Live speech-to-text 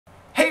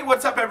Hey,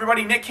 what's up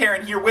everybody? Nick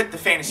Karen here with the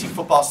Fantasy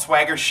Football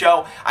Swagger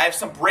Show. I have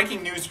some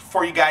breaking news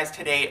for you guys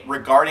today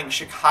regarding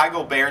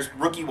Chicago Bears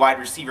rookie wide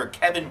receiver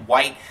Kevin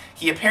White.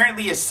 He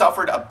apparently has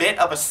suffered a bit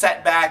of a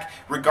setback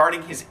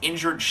regarding his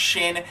injured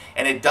shin,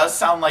 and it does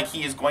sound like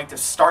he is going to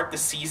start the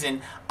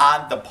season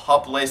on the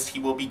PUP list. He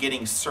will be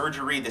getting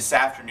surgery this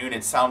afternoon,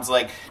 it sounds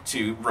like,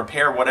 to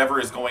repair whatever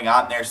is going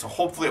on there, so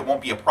hopefully it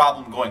won't be a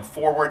problem going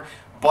forward.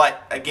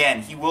 But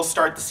again, he will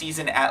start the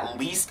season at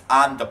least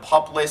on the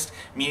PUP list,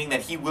 meaning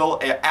that he will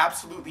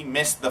absolutely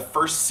miss the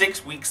first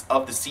 6 weeks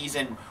of the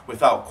season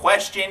without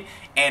question.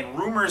 And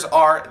rumors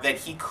are that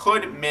he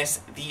could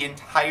miss the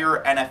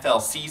entire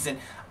NFL season.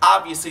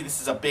 Obviously,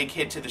 this is a big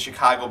hit to the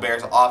Chicago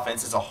Bears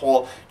offense as a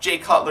whole. Jay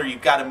Cutler,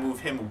 you've got to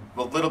move him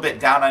a little bit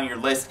down on your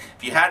list.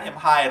 If you had him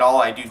high at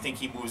all, I do think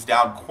he moves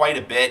down quite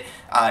a bit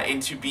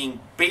into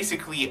being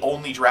basically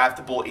only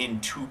draftable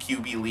in 2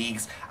 QB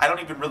leagues. I don't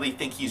even really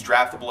think he's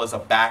draftable as a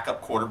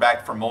backup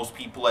quarterback for most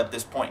people at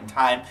this point in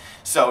time.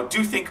 So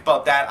do think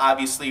about that,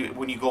 obviously,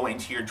 when you go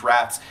into your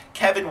drafts.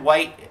 Kevin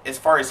White, as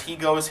far as he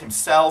goes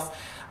himself,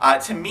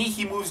 to me,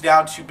 he moves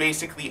down to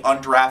basically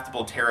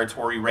undraftable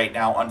territory right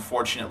now,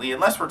 unfortunately,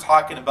 unless we're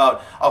talking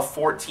about a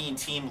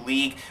 14-team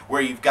league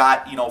where you've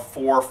got,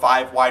 4 or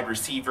 5 wide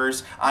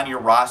receivers on your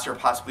roster,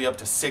 possibly up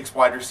to 6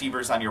 wide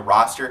receivers on your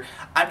roster.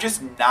 I'm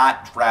just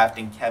not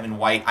drafting Kevin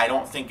White. I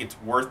don't think it's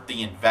worth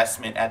the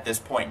investment at this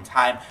point in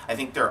time. I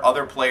think there are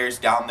other players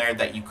down there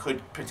that you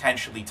could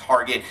potentially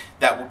target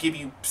that will give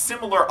you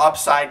similar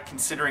upside,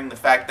 considering the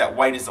fact that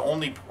White is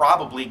only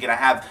probably going to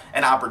have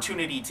an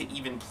opportunity to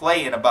even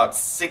play in about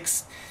 6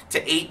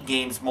 to 8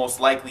 games most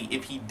likely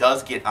if he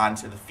does get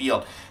onto the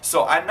field.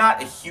 So I'm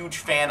not a huge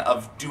fan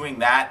of doing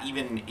that,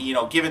 even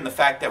given the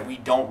fact that we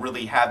don't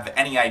really have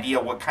any idea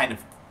what kind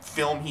of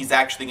film he's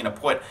actually going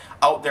to put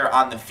out there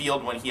on the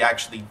field when he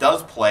actually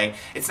does play.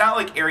 It's not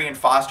like Arian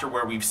Foster,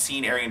 where we've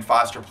seen Arian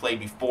Foster play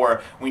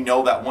before. We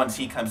know that once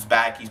he comes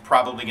back, he's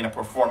probably going to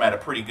perform at a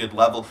pretty good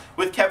level.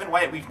 With Kevin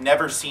White, we've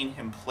never seen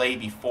him play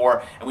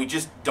before, and we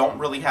just don't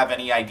really have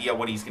any idea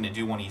what he's going to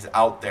do when he's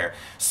out there.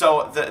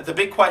 So the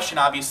big question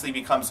obviously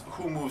becomes,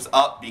 who moves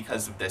up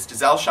because of this?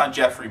 Does Alshon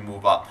Jeffery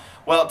move up?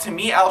 Well, to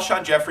me,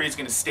 Alshon Jeffery is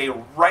going to stay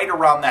right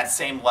around that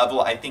same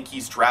level. I think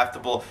he's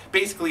draftable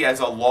basically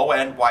as a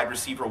low-end wide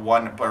receiver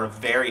 1, but a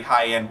very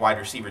high-end wide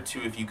receiver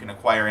 2 if you can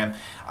acquire him.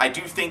 I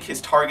do think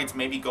his targets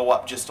maybe go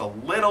up just a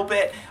little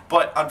bit,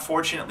 but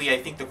unfortunately,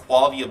 I think the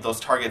quality of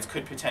those targets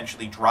could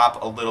potentially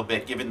drop a little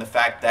bit, given the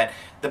fact that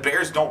the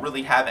Bears don't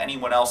really have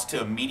anyone else to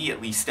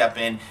immediately step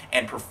in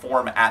and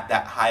perform at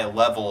that high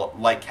level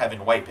like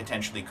Kevin White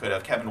potentially could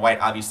have. Kevin White,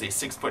 obviously a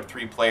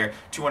 6'3" player,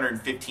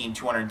 215,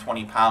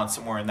 220 pounds,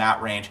 somewhere in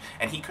that range,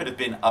 and he could have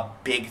been a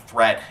big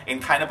threat in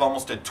kind of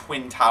almost a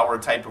twin tower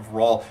type of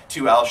role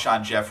to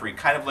Alshon Jeffery,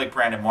 kind of like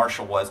Brandon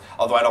Marshall was,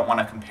 although I don't want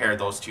to compare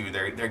those two.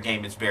 Their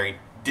game is very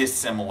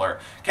dissimilar.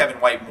 Kevin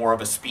White more of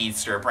a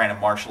speedster, Brandon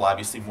Marshall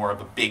obviously more of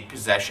a big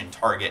possession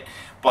target.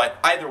 But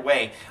either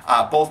way,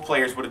 both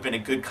players would have been a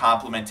good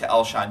complement to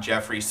Alshon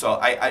Jeffery. So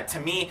to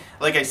me,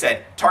 like I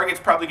said, targets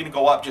probably going to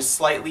go up just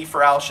slightly for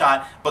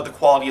Alshon, but the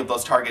quality of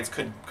those targets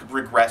could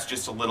regress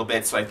just a little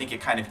bit. So I think it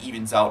kind of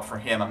evens out for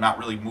him. I'm not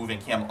really moving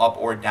him up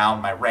or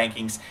down my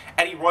rankings.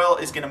 Eddie Royal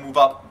is going to move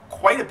up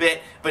quite a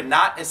bit, but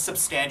not as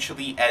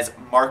substantially as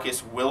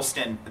Marquess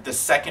Wilson, the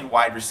second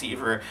wide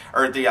receiver,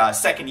 or the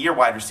second-year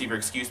wide receiver,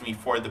 excuse me,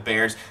 for the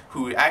Bears,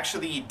 who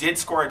actually did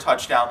score a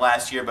touchdown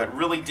last year, but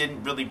really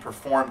didn't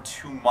perform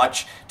too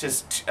much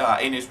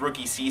in his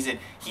rookie season.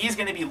 He's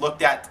going to be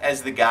looked at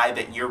as the guy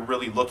that you're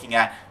really looking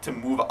at to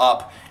move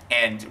up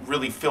and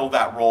really fill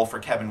that role for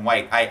Kevin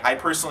White. I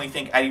personally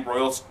think Eddie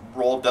Royal's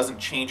role doesn't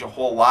change a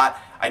whole lot.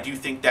 I do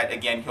think that,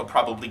 again, he'll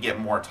probably get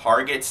more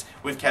targets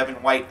with Kevin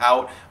White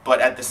out,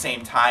 but at the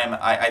same time,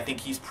 I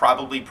think he's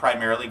probably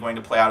primarily going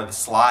to play out of the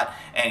slot,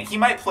 and he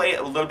might play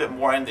a little bit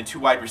more in the 2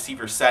 wide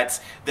receiver sets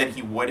than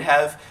he would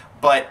have.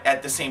 But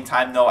at the same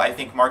time, though, I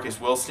think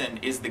Marquess Wilson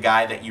is the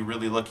guy that you're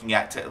really looking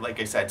at to, like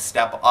I said,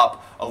 step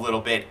up a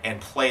little bit and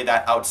play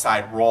that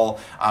outside role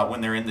when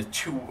they're in the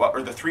 2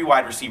 or the 3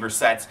 wide receiver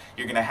sets.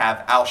 You're going to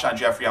have Alshon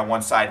Jeffery on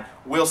one side,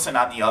 Wilson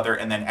on the other,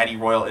 and then Eddie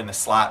Royal in the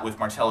slot with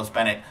Martellus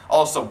Bennett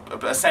also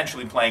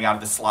essentially playing out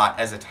of the slot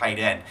as a tight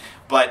end.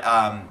 But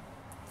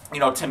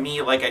to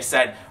me, like I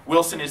said,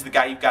 Wilson is the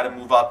guy you've got to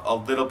move up a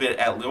little bit,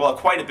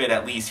 quite a bit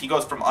at least. He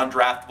goes from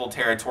undraftable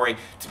territory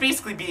to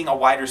basically being a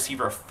wide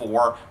receiver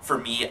 4 for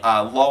me,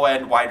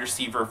 low-end wide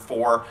receiver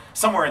 4,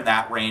 somewhere in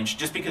that range,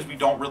 just because we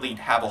don't really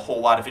have a whole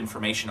lot of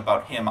information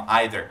about him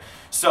either.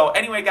 So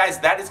anyway, guys,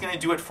 that is going to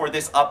do it for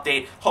this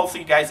update.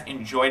 Hopefully you guys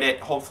enjoyed it.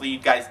 Hopefully you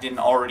guys didn't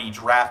already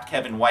draft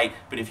Kevin White,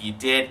 but if you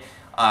did,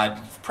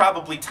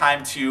 probably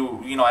time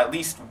to, at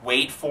least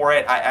wait for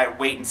it. I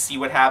wait and see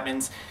what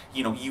happens.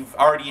 You've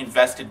already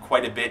invested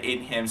quite a bit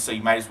in him, so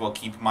you might as well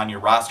keep him on your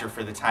roster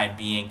for the time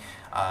being,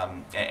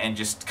 and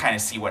just kind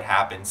of see what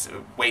happens.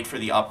 Wait for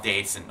the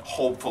updates, and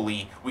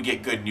hopefully we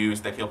get good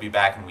news that he'll be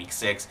back in week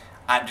 6.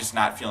 I'm just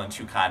not feeling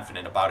too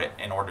confident about it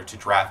in order to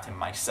draft him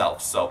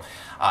myself. So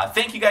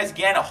thank you guys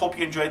again. I hope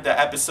you enjoyed the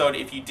episode.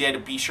 If you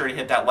did, be sure to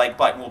hit that like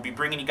button. We'll be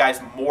bringing you guys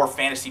more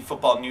fantasy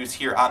football news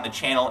here on the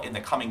channel in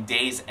the coming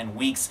days and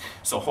weeks.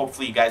 So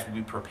hopefully you guys will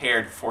be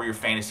prepared for your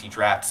fantasy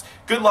drafts.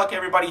 Good luck,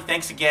 everybody.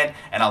 Thanks again,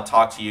 and I'll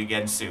talk to you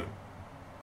again soon.